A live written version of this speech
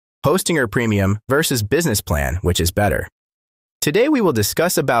Hostinger Premium versus Business Plan, which is better? Today we will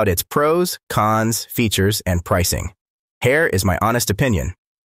discuss about its pros, cons, features, and pricing. Here is my honest opinion.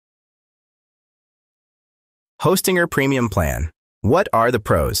 Hostinger Premium Plan. What are the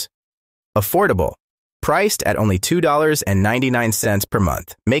pros? Affordable. Priced at only $2.99 per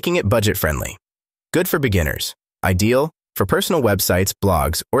month, making it budget-friendly. Good for beginners. Ideal for personal websites,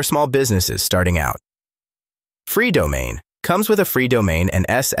 blogs, or small businesses starting out. Free domain. Comes with a free domain and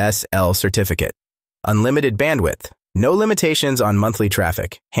SSL certificate. Unlimited bandwidth. No limitations on monthly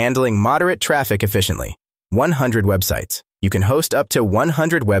traffic. Handling moderate traffic efficiently. 100 websites. You can host up to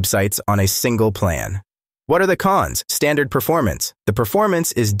 100 websites on a single plan. What are the cons? Standard performance. The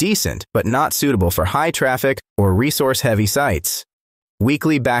performance is decent, but not suitable for high traffic or resource-heavy sites.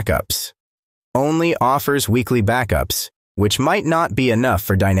 Weekly backups. Only offers weekly backups, which might not be enough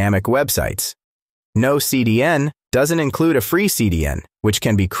for dynamic websites. No CDN. Doesn't include a free CDN, which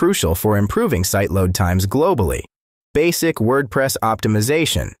can be crucial for improving site load times globally. Basic WordPress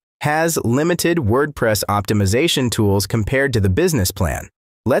optimization. Has limited WordPress optimization tools compared to the business plan.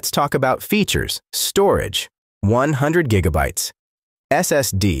 Let's talk about features. Storage. 100 gigabytes.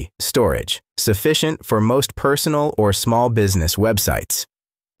 SSD storage. Sufficient for most personal or small business websites.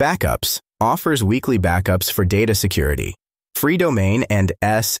 Backups. Offers weekly backups for data security. Free domain and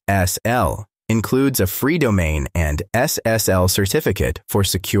SSL. Includes a free domain and SSL certificate for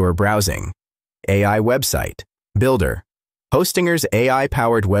secure browsing. AI Website Builder. Hostinger's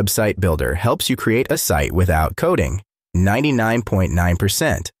AI-powered website builder helps you create a site without coding.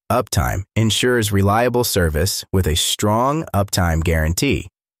 99.9% uptime ensures reliable service with a strong uptime guarantee.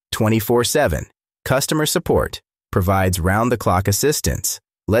 24/7 customer support provides round-the-clock assistance.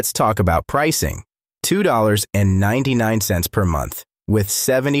 Let's talk about pricing. $2.99 per month. With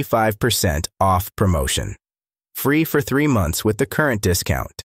 75% off promotion. Free for 3 months with the current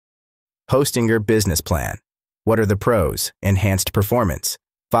discount. Hostinger Business Plan. What are the pros? Enhanced performance.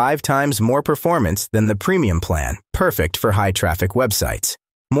 5 times more performance than the premium plan, perfect for high-traffic websites.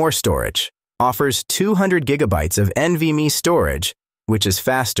 More storage. Offers 200 gigabytes of NVMe storage, which is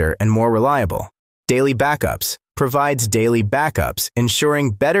faster and more reliable. Daily backups. Provides daily backups,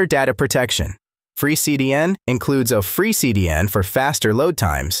 ensuring better data protection. Free CDN includes a free CDN for faster load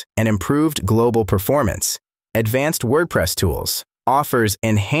times and improved global performance. Advanced WordPress tools. Offers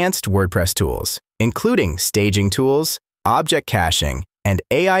enhanced WordPress tools, including staging tools, object caching, and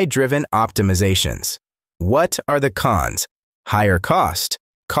AI-driven optimizations. What are the cons? Higher cost.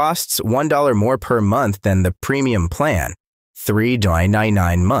 Costs $1 more per month than the premium plan.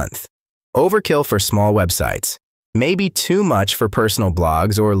 $3.99 month. Overkill for small websites. Maybe too much for personal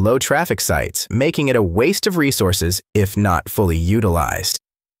blogs or low-traffic sites, making it a waste of resources if not fully utilized.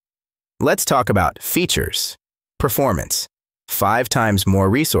 Let's talk about features. Performance. 5 times more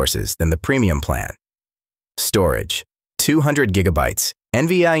resources than the premium plan. Storage. 200 gigabytes.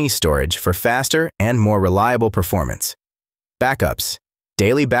 NVMe storage for faster and more reliable performance. Backups.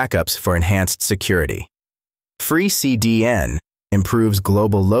 Daily backups for enhanced security. Free CDN. Improves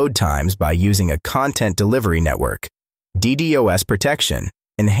global load times by using a content delivery network. DDoS protection.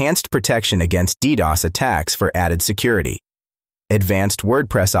 Enhanced protection against DDoS attacks for added security. Advanced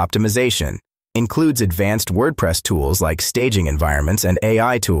WordPress optimization. Includes advanced WordPress tools like staging environments and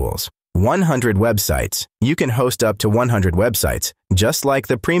AI tools. 100 websites. You can host up to 100 websites, just like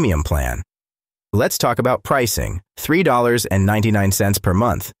the premium plan. Let's talk about pricing. $3.99 per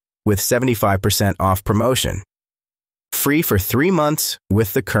month, with 75% off promotion. Free for 3 months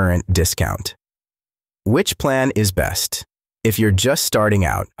with the current discount. Which plan is best? If you're just starting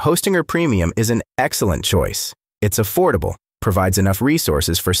out, Hostinger Premium is an excellent choice. It's affordable, provides enough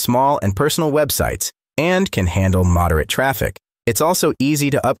resources for small and personal websites, and can handle moderate traffic. It's also easy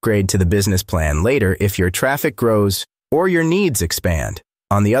to upgrade to the business plan later if your traffic grows or your needs expand.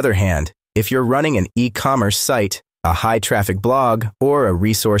 On the other hand, if you're running an e-commerce site, a high-traffic blog, or a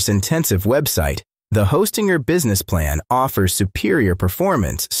resource-intensive website, the Hostinger Business Plan offers superior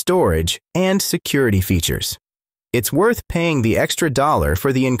performance, storage, and security features. It's worth paying the extra dollar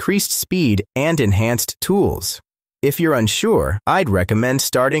for the increased speed and enhanced tools. If you're unsure, I'd recommend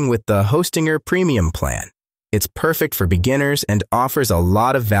starting with the Hostinger Premium Plan. It's perfect for beginners and offers a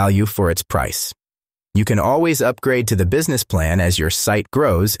lot of value for its price. You can always upgrade to the business plan as your site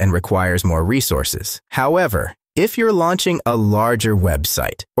grows and requires more resources. However, if you're launching a larger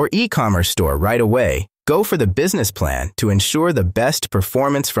website or e-commerce store right away, go for the business plan to ensure the best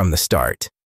performance from the start.